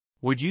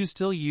Would you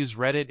still use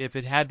Reddit if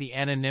it had the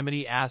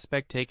anonymity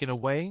aspect taken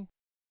away?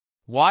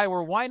 Why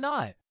or why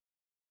not?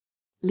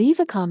 Leave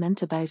a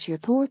comment about your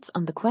thoughts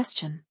on the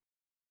question.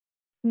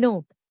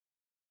 Nope.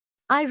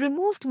 I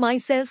removed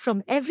myself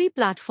from every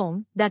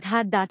platform that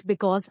had that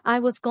because I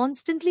was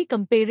constantly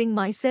comparing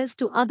myself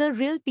to other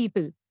real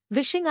people,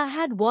 wishing I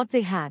had what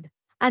they had,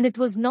 and it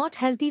was not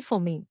healthy for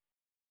me.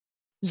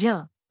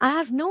 Yeah, I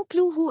have no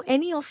clue who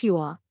any of you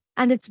are,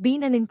 and it's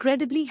been an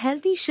incredibly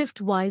healthy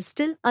shift while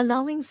still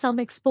allowing some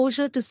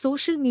exposure to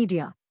social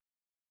media.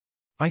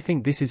 I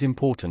think this is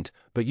important,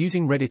 but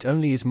using Reddit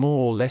only is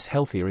more or less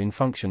healthier in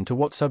function to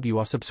what sub you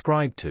are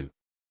subscribed to.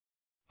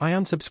 I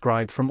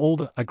unsubscribed from all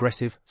the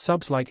aggressive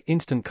subs like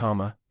Instant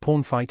Karma,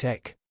 Porn Fight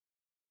Ek.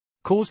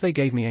 Cause they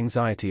gave me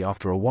anxiety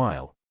after a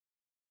while.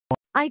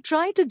 I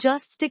try to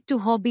just stick to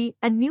hobby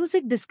and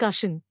music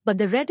discussion, but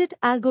the Reddit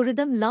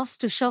algorithm loves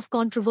to shove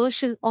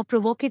controversial or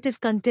provocative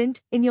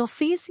content in your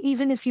face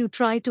even if you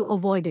try to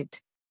avoid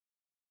it.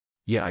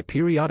 Yeah, I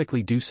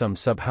periodically do some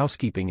sub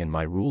housekeeping, and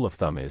my rule of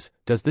thumb is,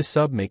 does this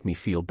sub make me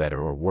feel better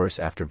or worse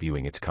after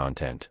viewing its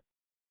content?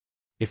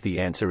 If the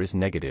answer is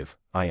negative,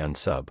 I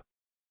unsub.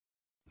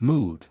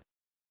 Mood.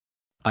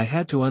 I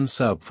had to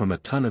unsub from a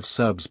ton of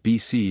subs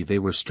BC, they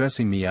were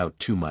stressing me out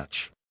too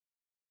much.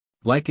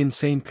 Like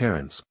insane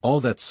parents,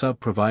 all that sub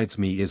provides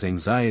me is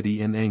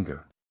anxiety and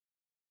anger.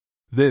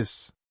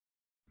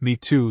 Me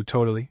too,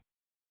 totally.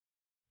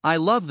 I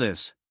love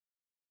this.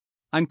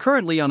 I'm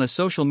currently on a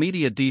social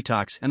media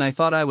detox and I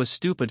thought I was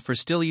stupid for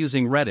still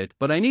using Reddit,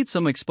 but I need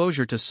some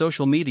exposure to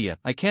social media.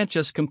 I can't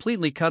just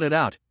completely cut it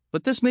out,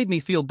 but this made me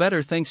feel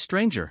better, thanks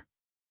stranger.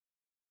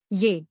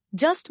 Yay,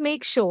 just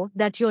make sure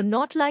that you're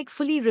not like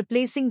fully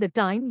replacing the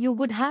time you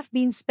would have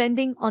been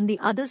spending on the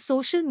other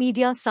social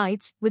media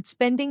sites with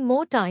spending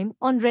more time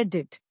on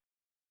Reddit.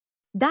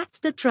 That's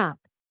the trap.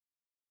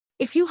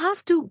 If you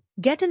have to,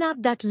 get an app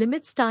that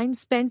limits time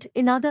spent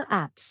in other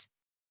apps.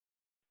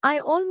 I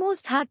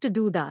almost had to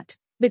do that,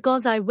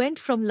 because I went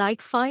from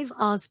like 5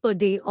 hours per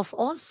day of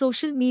all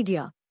social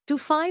media, to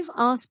 5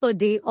 hours per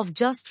day of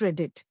just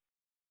Reddit.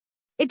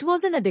 It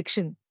was an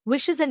addiction,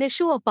 which is an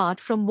issue apart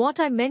from what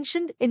I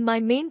mentioned in my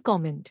main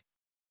comment.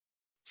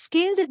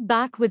 Scaled it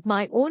back with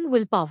my own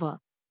willpower,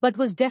 but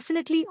was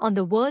definitely on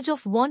the verge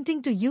of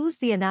wanting to use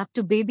the app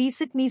to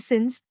babysit me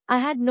since I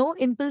had no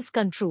impulse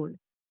control.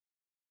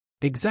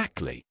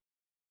 Exactly.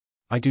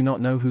 I do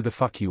not know who the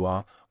fuck you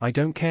are, I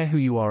don't care who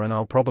you are, and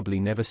I'll probably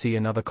never see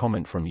another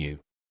comment from you.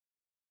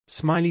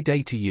 Smiley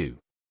day to you.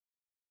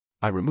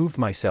 I removed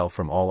myself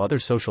from all other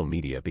social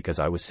media because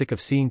I was sick of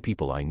seeing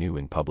people I knew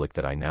in public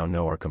that I now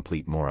know are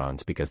complete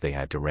morons because they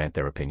had to rant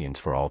their opinions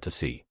for all to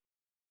see.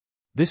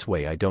 This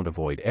way I don't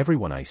avoid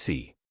everyone I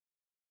see.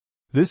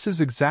 This is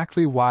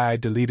exactly why I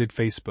deleted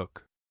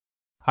Facebook.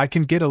 I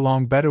can get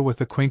along better with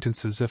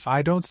acquaintances if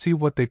I don't see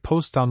what they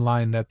post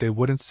online that they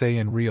wouldn't say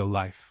in real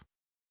life.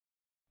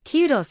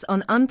 Kudos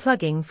on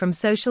unplugging from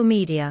social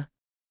media.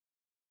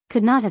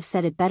 Could not have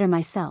said it better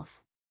myself.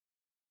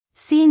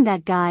 Seeing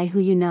that guy who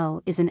you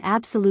know is an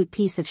absolute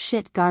piece of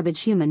shit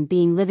garbage human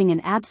being living an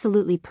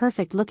absolutely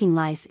perfect looking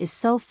life is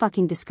so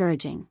fucking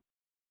discouraging.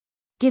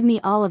 Give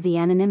me all of the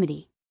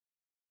anonymity.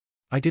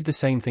 I did the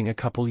same thing a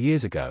couple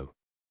years ago.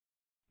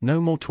 No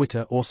more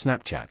Twitter or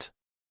Snapchat.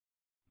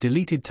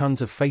 Deleted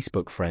tons of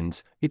Facebook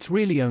friends, it's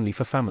really only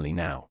for family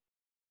now.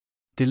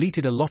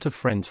 Deleted a lot of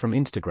friends from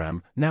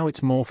Instagram, now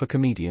it's more for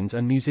comedians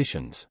and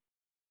musicians.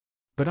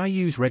 But I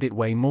use Reddit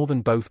way more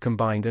than both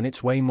combined, and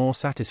it's way more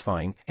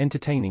satisfying,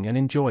 entertaining and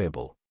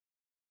enjoyable.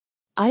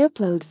 I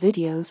upload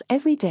videos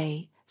every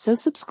day, so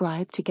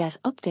subscribe to get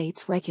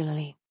updates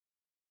regularly.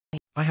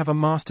 I have a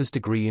master's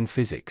degree in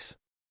physics.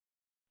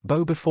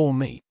 Bo before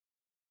me.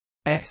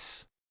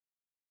 S.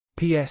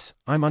 P.S.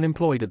 I'm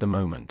unemployed at the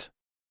moment.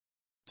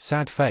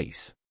 Sad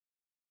face.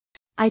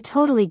 I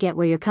totally get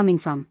where you're coming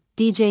from,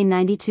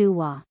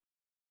 DJ92WA.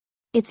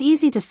 It's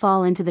easy to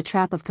fall into the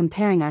trap of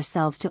comparing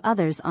ourselves to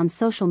others on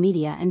social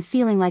media and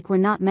feeling like we're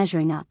not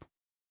measuring up.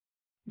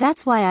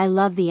 That's why I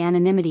love the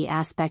anonymity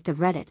aspect of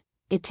Reddit.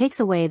 It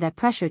takes away that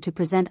pressure to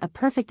present a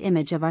perfect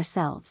image of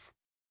ourselves.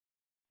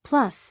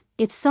 Plus,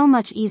 it's so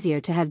much easier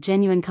to have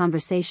genuine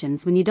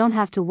conversations when you don't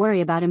have to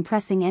worry about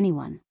impressing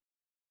anyone.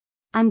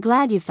 I'm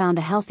glad you found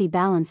a healthy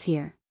balance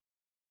here.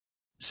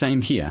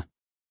 Same here.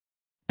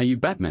 Are you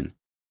Batman?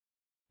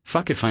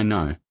 Fuck if I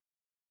know.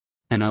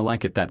 And I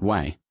like it that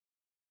way.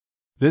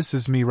 This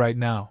is me right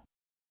now.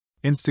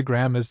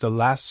 Instagram is the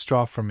last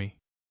straw for me.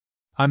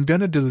 I'm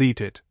gonna delete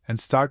it and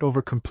start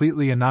over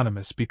completely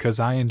anonymous because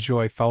I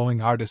enjoy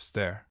following artists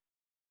there.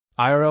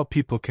 IRL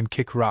people can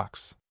kick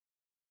rocks.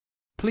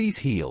 Please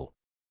heal.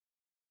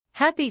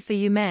 Happy for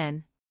you,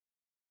 man.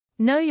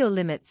 Know your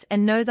limits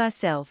and know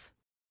thyself.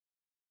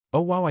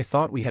 Oh wow, I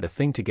thought we had a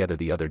thing together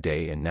the other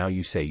day and now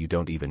you say you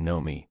don't even know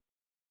me.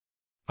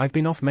 I've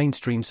been off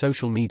mainstream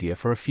social media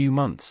for a few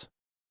months.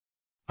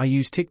 I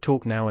use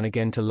TikTok now and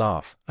again to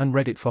laugh, and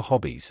Reddit for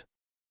hobbies.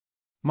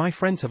 My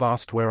friends have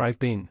asked where I've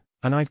been,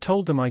 and I've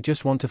told them I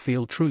just want to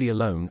feel truly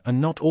alone and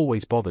not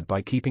always bothered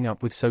by keeping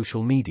up with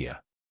social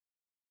media.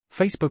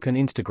 Facebook and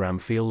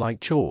Instagram feel like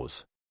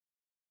chores.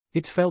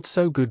 It's felt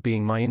so good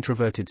being my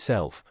introverted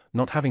self,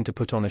 not having to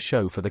put on a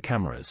show for the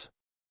cameras.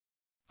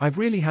 I've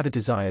really had a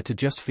desire to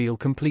just feel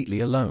completely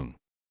alone.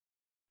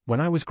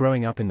 When I was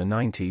growing up in the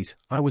 90s,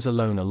 I was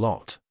alone a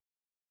lot.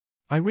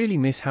 I really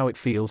miss how it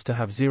feels to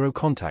have zero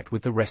contact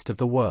with the rest of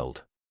the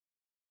world.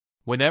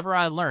 Whenever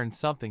I learn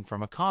something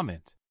from a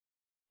comment,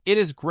 it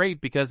is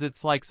great because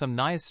it's like some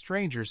nice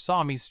stranger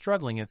saw me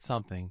struggling at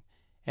something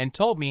and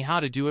told me how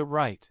to do it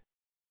right.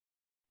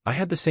 I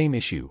had the same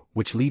issue,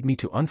 which led me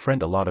to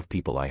unfriend a lot of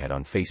people I had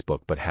on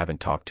Facebook but haven't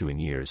talked to in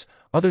years.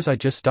 Others I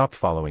just stopped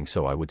following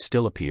so I would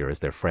still appear as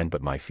their friend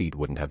but my feed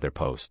wouldn't have their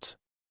posts.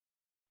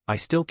 I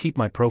still keep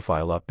my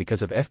profile up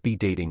because of FB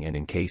dating and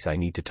in case I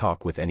need to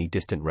talk with any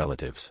distant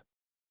relatives.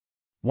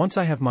 Once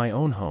I have my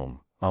own home,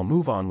 I'll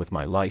move on with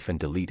my life and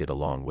delete it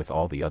along with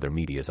all the other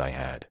medias I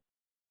had.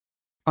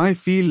 I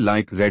feel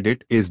like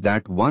Reddit is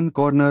that one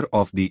corner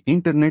of the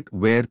internet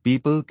where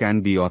people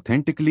can be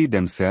authentically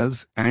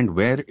themselves and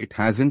where it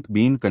hasn't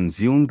been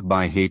consumed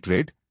by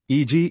hatred,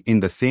 e.g.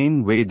 in the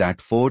same way that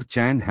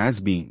 4chan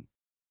has been.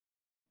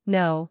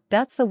 No,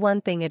 that's the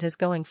one thing it has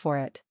going for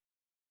it.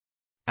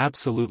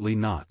 Absolutely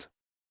not.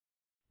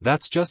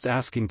 That's just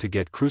asking to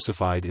get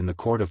crucified in the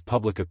court of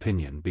public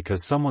opinion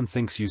because someone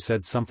thinks you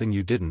said something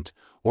you didn't,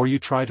 or you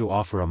try to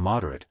offer a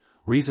moderate,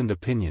 reasoned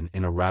opinion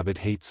in a rabid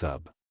hate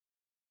sub.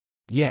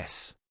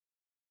 Yes.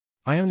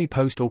 I only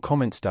post or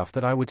comment stuff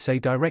that I would say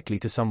directly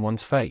to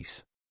someone's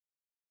face.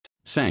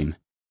 Same.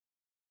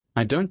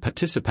 I don't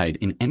participate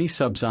in any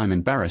subs I'm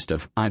embarrassed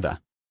of, either.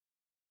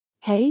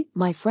 Hey,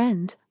 my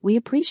friend, we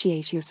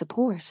appreciate your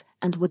support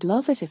and would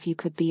love it if you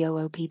could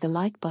BOOP the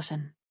like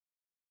button.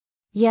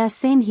 Yeah,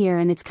 same here,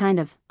 and it's kind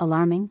of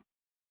alarming.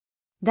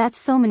 That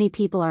so many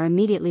people are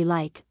immediately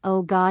like,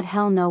 oh god,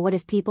 hell no, what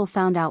if people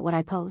found out what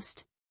I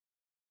post?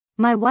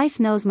 My wife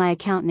knows my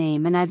account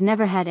name and I've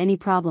never had any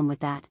problem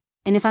with that,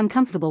 and if I'm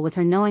comfortable with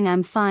her knowing,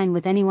 I'm fine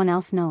with anyone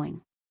else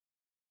knowing.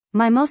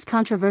 My most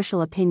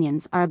controversial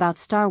opinions are about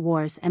Star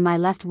Wars and my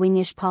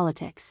left-wingish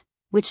politics,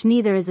 which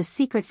neither is a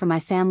secret for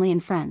my family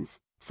and friends,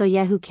 so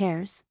yeah, who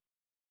cares?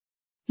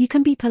 You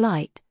can be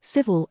polite,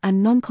 civil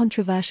and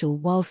non-controversial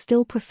while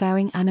still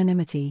preferring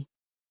anonymity.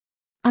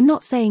 I'm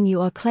not saying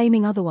you are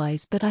claiming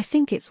otherwise, but I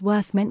think it's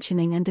worth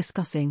mentioning and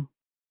discussing.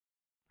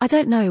 I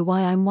don't know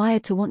why I'm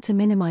wired to want to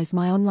minimize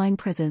my online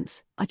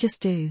presence, I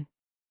just do.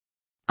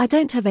 I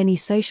don't have any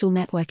social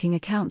networking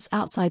accounts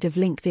outside of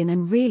LinkedIn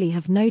and really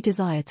have no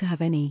desire to have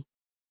any.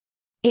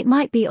 It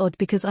might be odd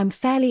because I'm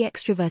fairly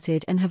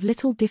extroverted and have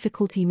little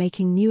difficulty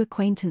making new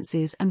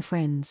acquaintances and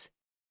friends.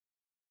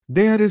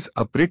 There is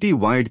a pretty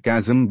wide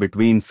chasm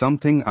between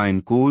something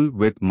I'm cool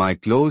with my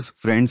close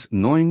friends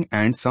knowing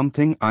and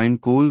something I'm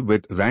cool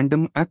with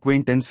random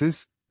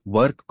acquaintances,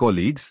 work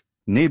colleagues,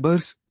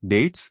 neighbors,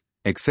 dates,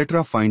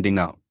 etc. finding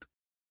out.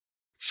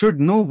 Should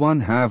no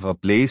one have a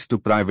place to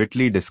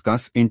privately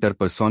discuss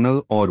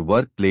interpersonal or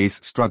workplace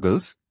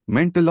struggles,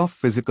 mental or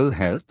physical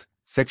health,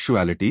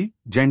 sexuality,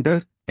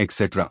 gender,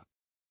 etc.?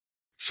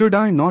 Should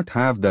I not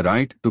have the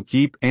right to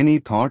keep any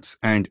thoughts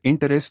and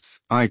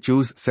interests I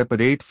choose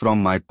separate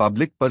from my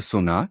public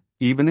persona,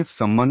 even if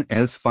someone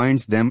else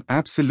finds them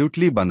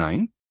absolutely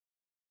benign?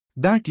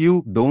 That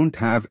you don't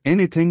have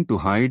anything to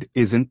hide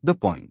isn't the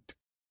point.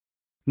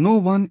 No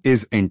one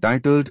is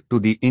entitled to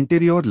the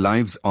interior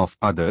lives of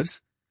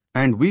others,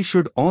 and we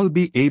should all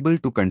be able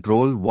to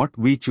control what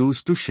we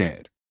choose to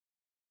share.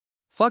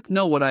 Fuck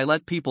no, would I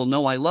let people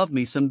know I love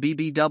me some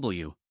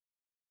BBW.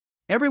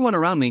 Everyone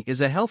around me is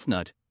a health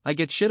nut. I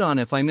get shit on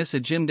if I miss a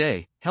gym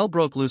day. Hell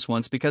broke loose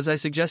once because I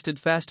suggested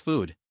fast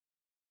food.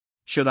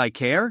 Should I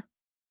care?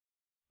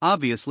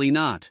 Obviously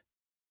not.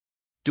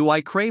 Do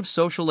I crave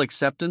social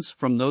acceptance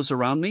from those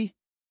around me?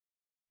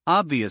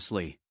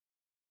 Obviously.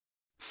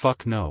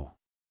 Fuck no.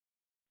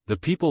 The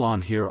people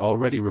on here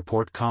already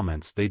report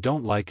comments they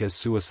don't like as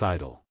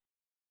suicidal.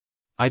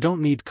 I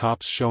don't need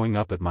cops showing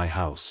up at my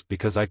house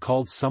because I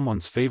called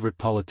someone's favorite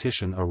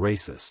politician a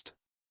racist.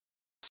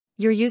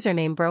 Your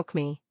username broke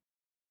me.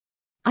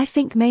 I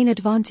think main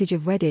advantage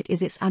of Reddit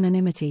is its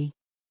anonymity.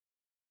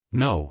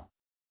 No.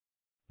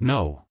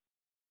 No.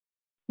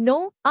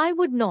 No, I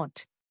would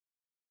not.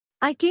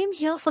 I came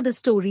here for the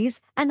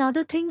stories and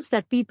other things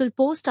that people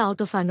post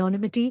out of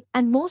anonymity,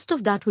 and most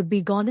of that would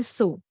be gone if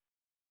so.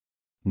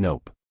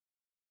 Nope.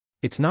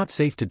 It's not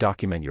safe to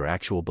document your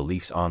actual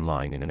beliefs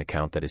online in an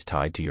account that is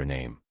tied to your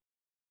name.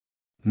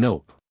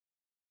 Nope.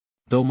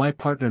 Though my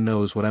partner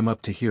knows what I'm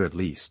up to here at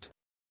least.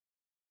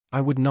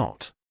 I would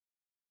not.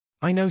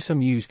 I know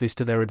some use this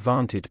to their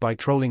advantage by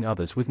trolling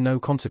others with no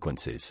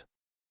consequences.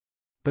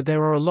 But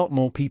there are a lot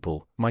more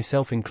people,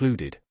 myself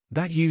included,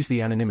 that use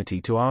the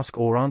anonymity to ask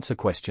or answer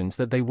questions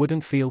that they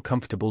wouldn't feel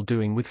comfortable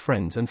doing with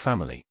friends and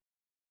family.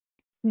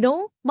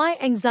 No, my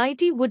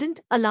anxiety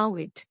wouldn't allow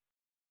it.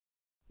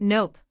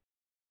 Nope.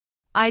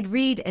 I'd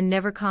read and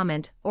never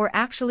comment or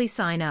actually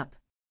sign up.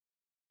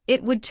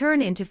 It would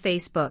turn into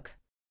Facebook.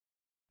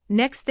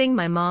 Next thing,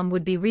 my mom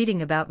would be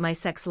reading about my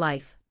sex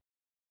life.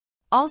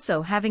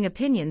 Also, having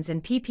opinions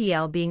and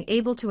PPL being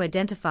able to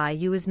identify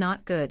you is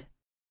not good.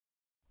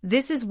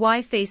 This is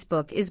why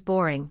Facebook is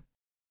boring.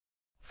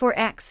 For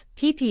X,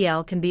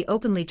 PPL can be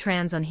openly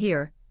trans on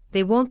here,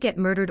 they won't get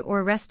murdered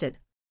or arrested.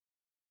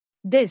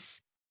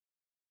 This.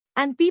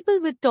 And people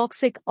with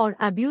toxic or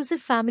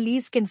abusive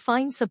families can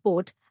find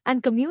support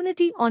and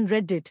community on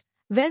Reddit,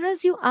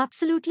 whereas you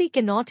absolutely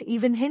cannot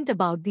even hint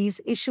about these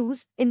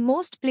issues in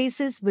most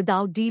places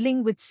without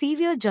dealing with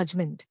severe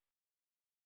judgment.